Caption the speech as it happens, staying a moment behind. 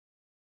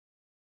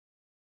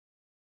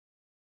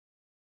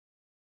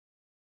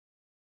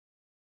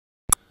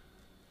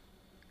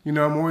You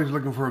know, I'm always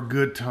looking for a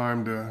good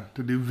time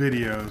to do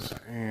videos,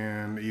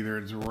 and either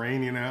it's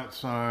raining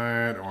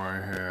outside, or I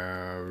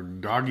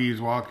have doggies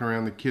walking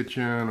around the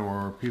kitchen,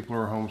 or people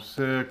are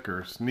homesick,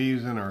 or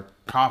sneezing, or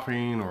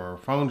coughing, or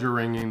phones are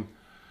ringing.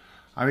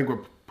 I think what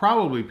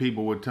probably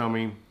people would tell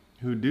me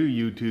who do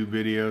YouTube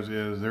videos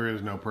is there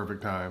is no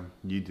perfect time.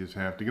 You just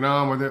have to get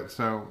on with it,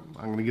 so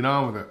I'm going to get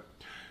on with it.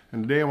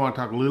 And today I want to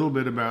talk a little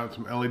bit about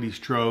some LED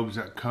strobes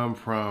that come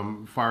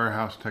from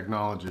Firehouse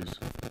Technologies.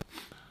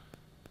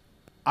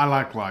 I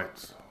like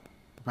lights.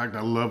 In fact,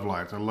 I love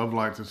lights. I love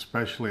lights,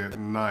 especially at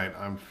night.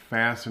 I'm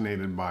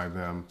fascinated by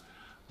them.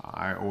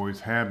 I always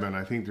have been.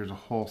 I think there's a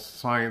whole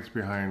science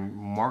behind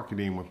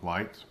marketing with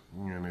lights.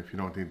 And if you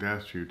don't think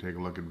that's true, take a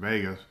look at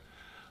Vegas.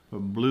 But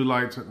blue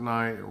lights at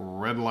night,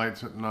 red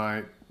lights at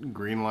night,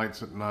 green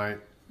lights at night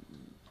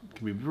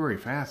can be very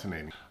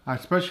fascinating. I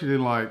especially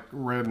like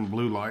red and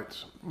blue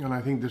lights. And I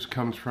think this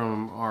comes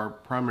from our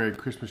primary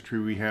Christmas tree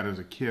we had as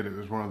a kid. It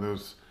was one of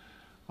those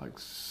like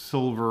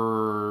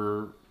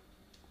silver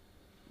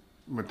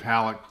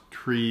metallic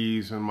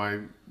trees, and my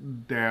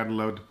dad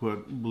loved to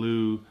put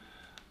blue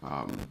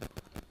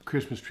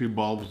Christmas tree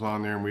bulbs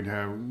on there, and we'd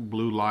have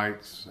blue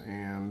lights,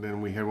 and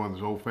then we had one of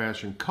those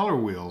old-fashioned color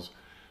wheels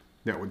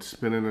that would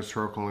spin in a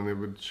circle, and it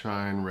would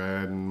shine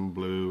red and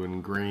blue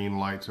and green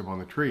lights up on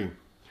the tree.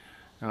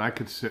 And I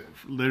could sit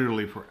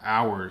literally for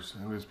hours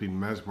and just be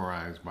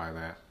mesmerized by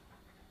that.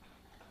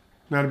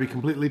 Now, to be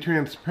completely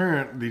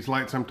transparent, these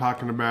lights I'm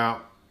talking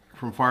about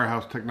from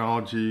Firehouse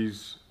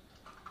Technologies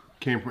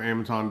came from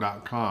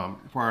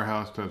Amazon.com.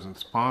 Firehouse doesn't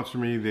sponsor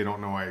me. They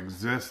don't know I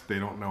exist. They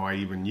don't know I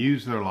even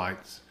use their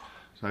lights.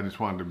 So I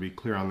just wanted to be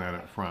clear on that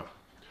up front.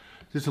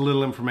 Just a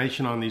little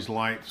information on these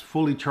lights.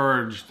 Fully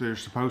charged, they're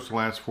supposed to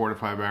last 4 to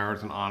 5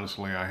 hours, and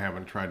honestly, I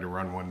haven't tried to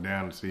run one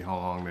down to see how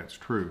long that's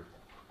true.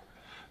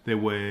 They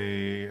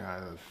weigh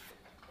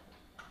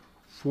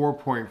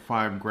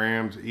 4.5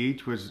 grams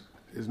each, which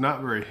is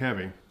not very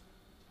heavy.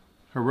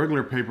 A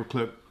regular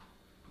paperclip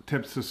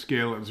tips the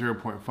scale at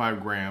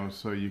 0.5 grams,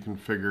 so you can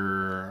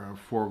figure a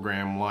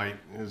 4-gram light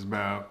is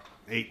about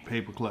 8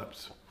 paper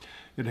clips.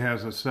 It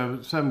has a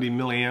 70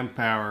 milliamp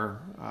hour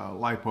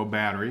LiPo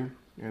battery,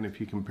 and if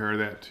you compare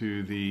that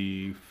to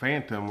the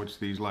Phantom, which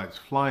these lights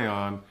fly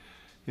on,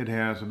 it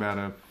has about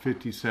a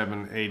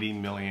 5780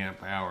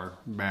 milliamp hour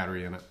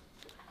battery in it.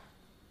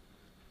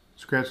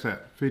 Scratch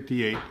that,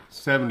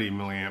 5870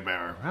 milliamp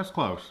hour. That's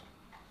close.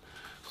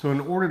 So in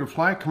order to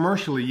fly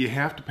commercially, you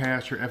have to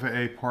pass your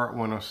FAA Part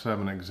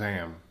 107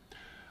 exam.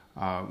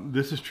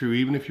 This is true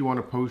even if you want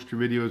to post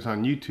your videos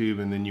on YouTube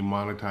and then you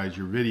monetize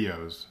your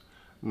videos.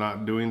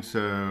 Not doing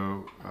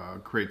so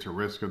creates a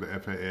risk of the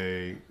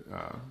FAA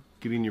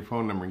getting your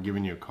phone number and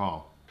giving you a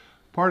call.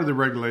 Part of the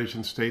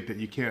regulations state that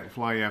you can't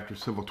fly after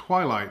civil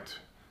twilight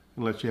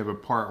unless you have a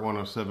Part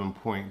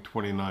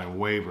 107.29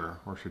 waiver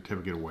or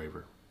certificate of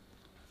waiver.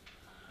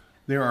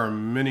 There are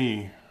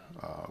many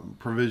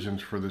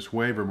provisions for this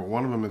waiver, but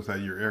one of them is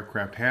that your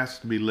aircraft has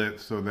to be lit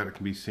so that it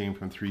can be seen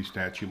from 3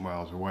 statute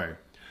miles away. And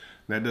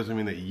that doesn't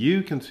mean that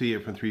you can see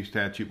it from 3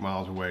 statute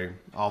miles away,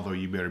 although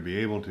you better be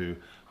able to,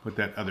 but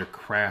that other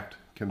craft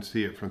can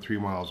see it from 3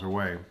 miles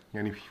away.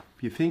 And if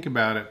you think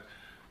about it,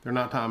 they're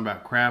not talking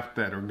about craft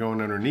that are going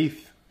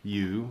underneath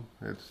you.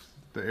 It's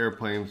the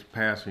airplanes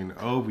passing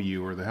over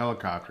you or the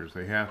helicopters.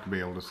 They have to be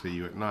able to see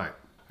you at night.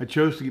 I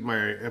chose to get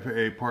my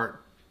FAA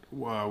Part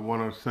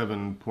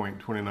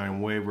 107.29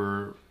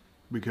 waiver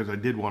because I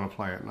did want to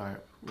fly at night.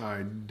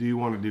 I do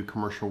want to do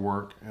commercial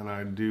work, and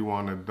I do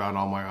want to dot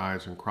all my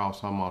I's and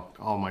cross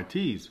all my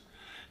T's.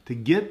 To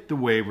get the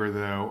waiver,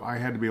 though, I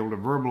had to be able to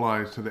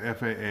verbalize to the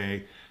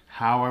FAA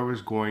how I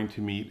was going to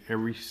meet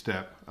every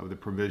step of the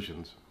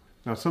provisions.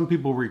 Now, some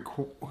people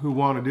who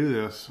want to do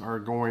this are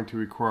going to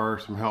require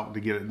some help to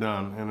get it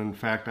done, and in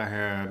fact, I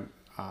had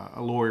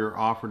a lawyer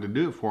offer to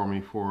do it for me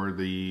for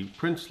the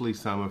princely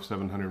sum of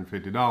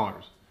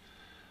 $750.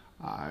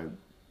 I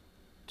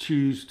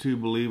choose to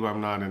believe I'm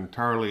not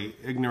entirely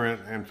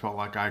ignorant and felt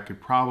like I could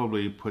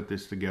probably put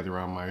this together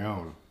on my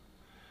own.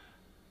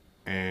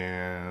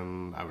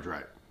 And I was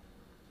right.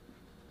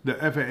 The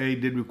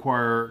FAA did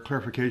require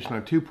clarification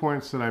on 2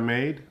 points that I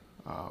made,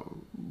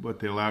 but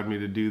they allowed me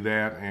to do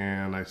that,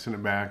 and I sent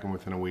it back, and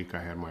within a week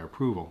I had my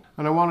approval.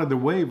 And I wanted the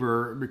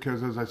waiver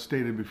because, as I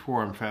stated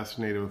before, I'm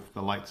fascinated with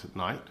the lights at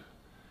night,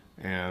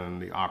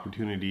 and the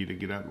opportunity to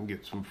get up and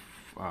get some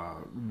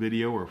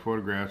video or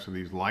photographs of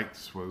these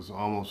lights was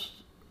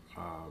almost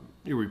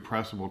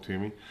irrepressible to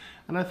me.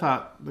 And I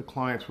thought the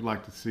clients would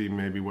like to see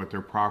maybe what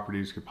their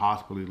properties could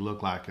possibly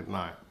look like at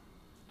night.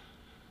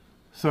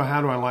 So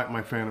how do I light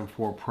my Phantom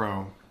 4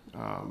 Pro?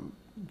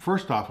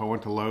 First off, I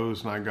went to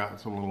Lowe's and I got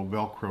some little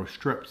Velcro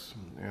strips,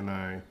 and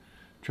I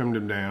trimmed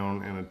them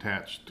down and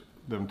attached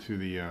them to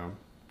the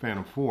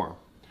Phantom 4.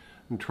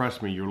 And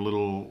trust me, your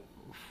little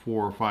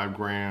 4 or 5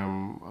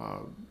 gram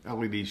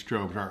LED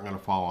strobes aren't going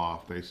to fall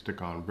off. They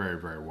stick on very,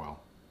 very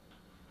well.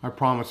 I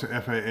promised the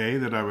FAA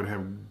that I would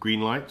have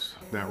green lights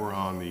that were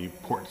on the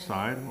port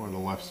side or the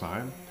left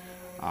side.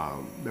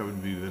 That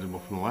would be visible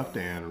from the left,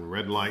 and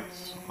red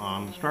lights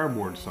on the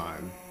starboard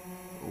side.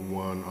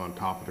 one on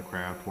top of the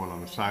craft, one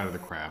on the side of the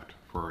craft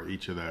for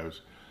each of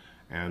those.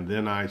 And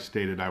then I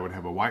stated I would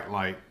have a white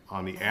light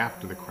on the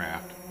aft of the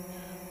craft,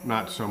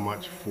 not so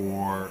much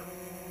for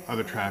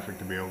other traffic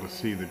to be able to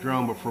see the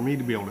drone, but for me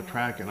to be able to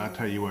track it. And I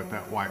tell you what,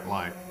 that white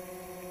light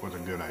was a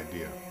good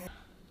idea.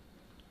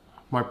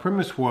 My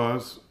premise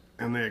was,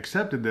 and they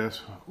accepted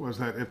this, was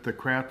that if the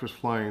craft was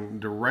flying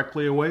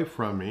directly away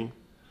from me,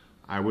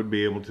 I would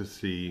be able to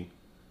see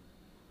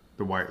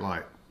the white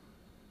light.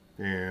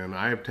 And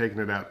I have taken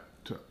it out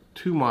to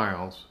 2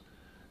 miles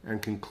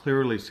and can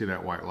clearly see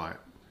that white light.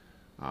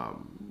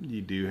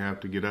 You do have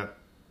to get up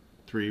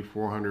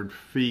 300-400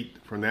 feet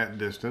from that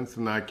distance,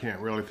 and I can't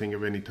really think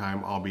of any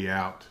time I'll be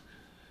out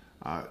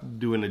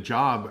doing a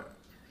job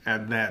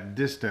at that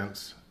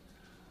distance,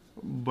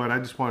 but I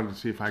just wanted to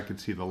see if I could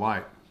see the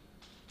light.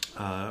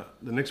 The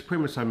next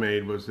premise I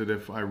made was that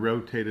if I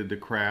rotated the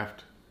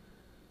craft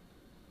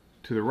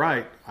to the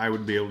right, I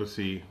would be able to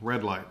see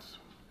red lights.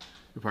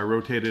 If I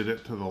rotated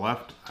it to the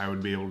left, I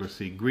would be able to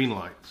see green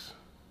lights.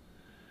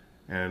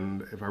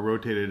 And if I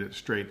rotated it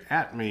straight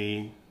at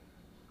me,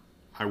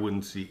 I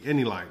wouldn't see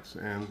any lights.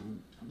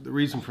 And the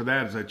reason for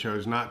that is I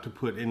chose not to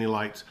put any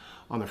lights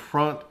on the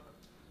front,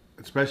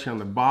 especially on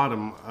the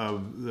bottom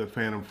of the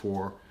Phantom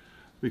 4,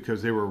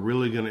 because they were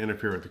really going to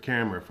interfere with the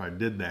camera if I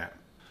did that.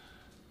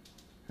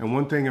 And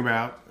one thing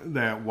about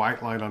that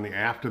white light on the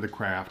aft of the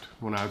craft,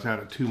 when I was out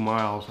at 2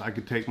 miles, I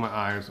could take my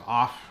eyes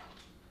off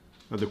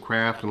of the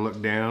craft and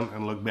look down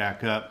and look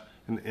back up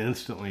and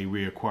instantly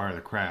reacquire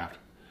the craft.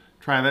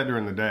 Try that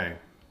during the day.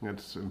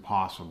 It's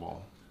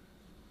impossible.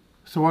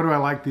 So why do I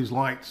like these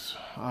lights?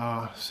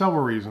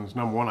 Several reasons.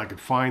 Number one, I could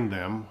find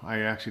them. I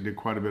actually did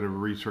quite a bit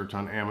of research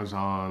on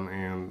Amazon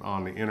and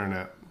on the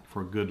internet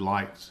for good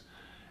lights.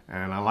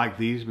 And I like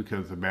these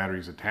because the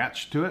battery's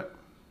attached to it,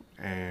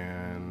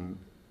 and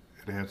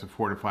it has a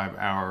 4 to 5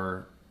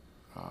 hour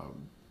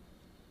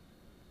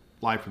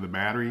life of the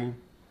battery.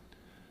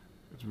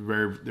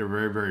 They're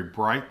very, very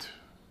bright,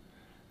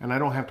 and I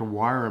don't have to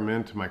wire them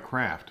into my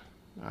craft.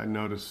 I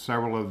noticed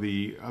several of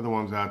the other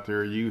ones out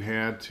there, you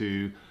had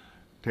to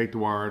take the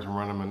wires and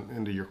run them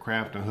into your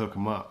craft and hook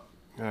them up.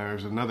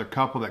 There's another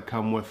couple that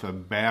come with a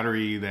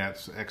battery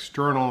that's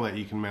external that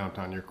you can mount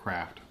on your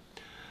craft.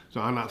 So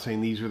I'm not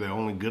saying these are the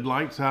only good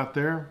lights out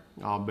there.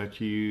 I'll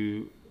bet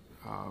you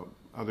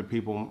other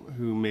people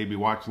who may be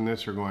watching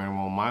this are going,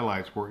 well, my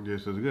lights work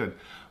just as good.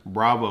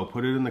 Bravo,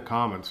 put it in the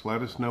comments.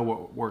 Let us know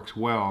what works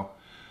well,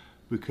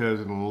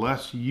 because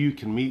unless you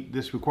can meet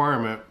this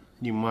requirement,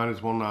 you might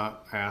as well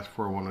not ask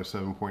for a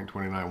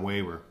 107.29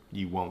 waiver.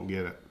 You won't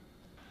get it.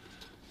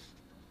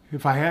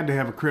 If I had to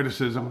have a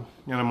criticism,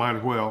 and I might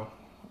as well,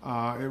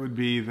 it would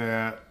be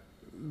that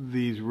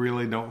these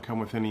really don't come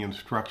with any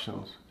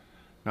instructions.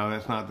 Now,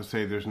 that's not to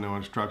say there's no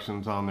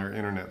instructions on their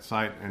internet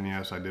site, and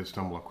yes, I did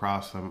stumble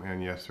across them,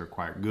 and yes, they're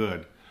quite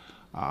good.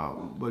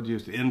 But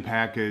just in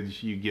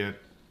package, you get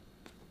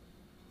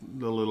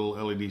the little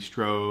LED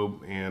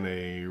strobe and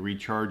a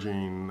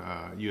recharging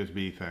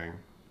USB thing,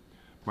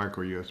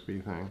 micro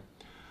USB thing.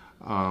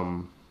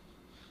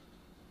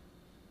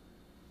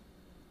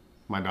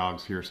 My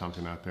dogs hear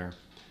something out there.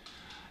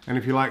 And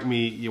if you're like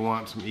me, you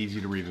want some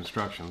easy to read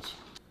instructions.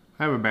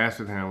 I have a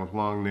basset hound with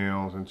long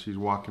nails, and she's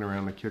walking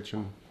around the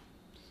kitchen.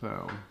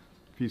 So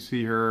if you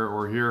see her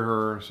or hear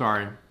her,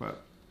 sorry,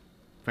 but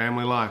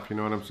family life, you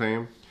know what I'm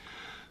saying?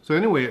 So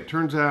anyway, it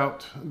turns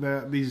out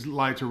that these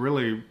lights are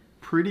really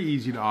pretty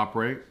easy to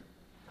operate.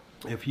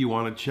 If you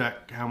want to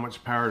check how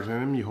much power is in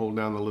them, you hold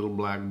down the little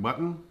black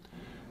button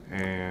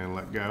and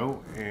let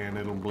go, and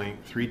it'll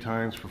blink 3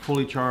 times for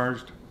fully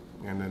charged,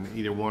 and then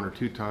either 1 or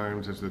 2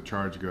 times as the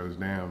charge goes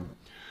down.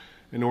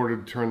 In order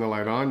to turn the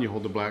light on, you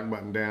hold the black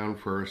button down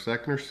for a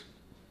second or so.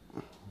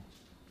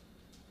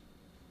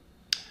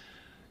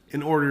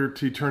 In order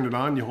to turn it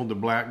on, you hold the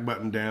black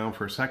button down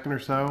for a second or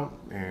so,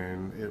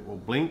 and it will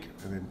blink,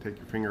 and then take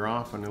your finger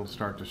off and it'll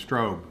start to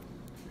strobe.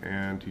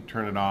 And to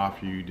turn it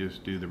off, you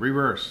just do the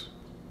reverse.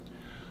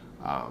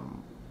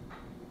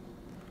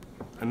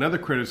 Another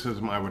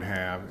criticism I would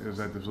have is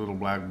that this little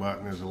black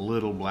button is a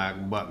little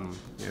black button.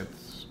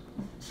 It's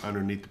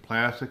underneath the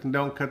plastic, and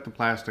don't cut the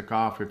plastic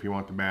off if you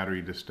want the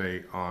battery to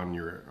stay on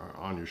your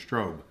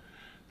strobe.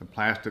 The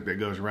plastic that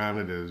goes around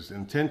it is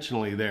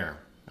intentionally there.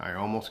 I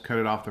almost cut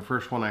it off the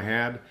first one I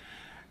had,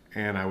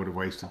 and I would have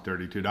wasted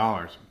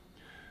 $32.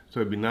 So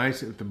it'd be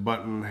nice if the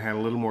button had a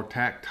little more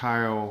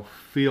tactile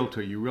feel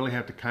to it. You really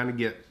have to kind of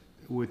get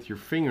with your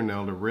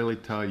fingernail to really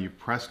tell you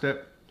pressed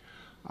it.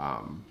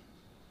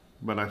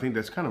 But I think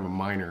that's kind of a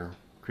minor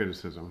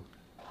criticism.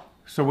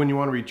 So when you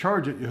want to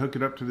recharge it, you hook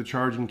it up to the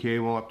charging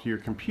cable up to your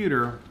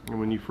computer, and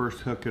when you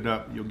first hook it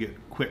up, you'll get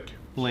quick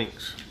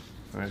blinks.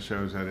 And that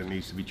shows that it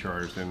needs to be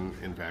charged, and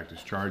in fact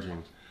it's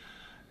charging.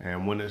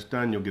 And when it's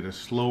done, you'll get a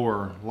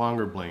slower,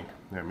 longer blink.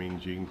 That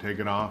means you can take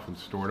it off and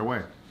store it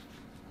away.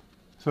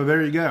 So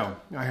there you go.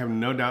 I have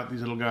no doubt these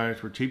little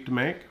guys were cheap to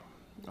make.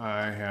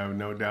 I have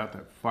no doubt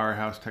that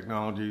Firehouse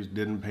Technologies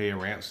didn't pay a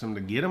ransom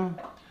to get them.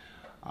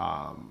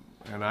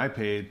 And I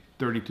paid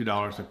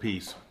 $32 a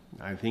piece.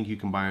 I think you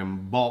can buy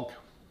them bulk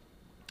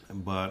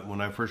But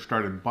when I first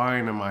started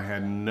buying them, I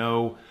had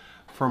no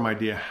firm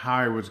idea how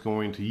I was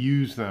going to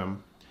use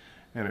them.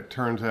 And it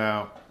turns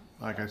out,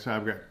 like I said,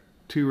 I've got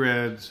 2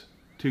 reds,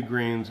 2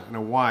 greens, and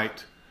a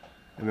white.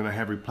 And then I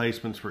have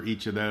replacements for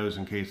each of those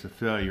in case of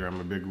failure. I'm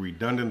a big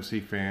redundancy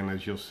fan,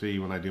 as you'll see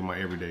when I do my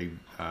everyday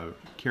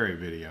carry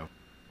video.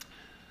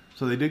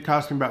 So they did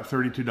cost me about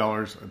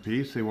 $32 a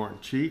piece. They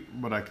weren't cheap,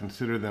 but I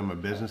consider them a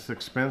business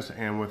expense,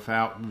 and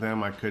without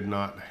them I could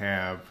not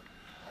have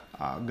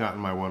gotten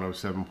my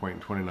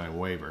 107.29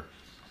 waiver.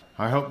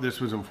 I hope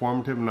this was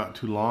informative, not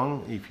too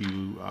long. If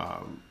you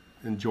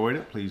enjoyed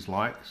it, please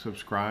like,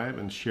 subscribe,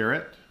 and share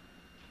it.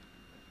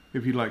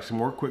 If you'd like some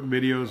more quick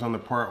videos on the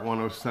Part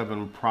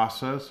 107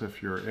 process,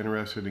 if you're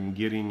interested in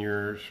getting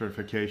your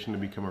certification to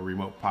become a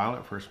remote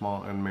pilot for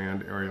small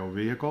unmanned aerial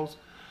vehicles,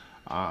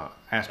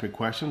 ask me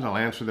questions. I'll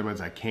answer them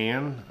as I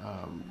can.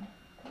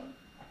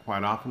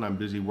 Quite often I'm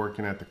busy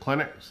working at the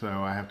clinic, so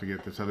I have to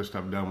get this other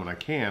stuff done when I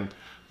can,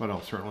 but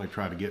I'll certainly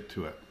try to get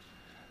to it.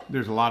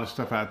 There's a lot of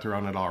stuff out there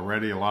on it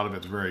already. A lot of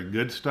it's very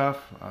good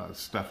stuff,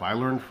 stuff I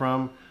learned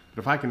from.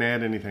 But if I can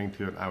add anything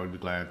to it, I would be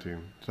glad to.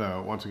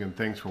 So once again,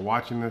 thanks for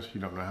watching this. You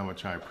don't know how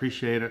much I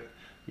appreciate it.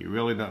 You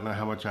really don't know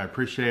how much I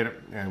appreciate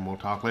it, and we'll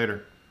talk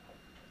later.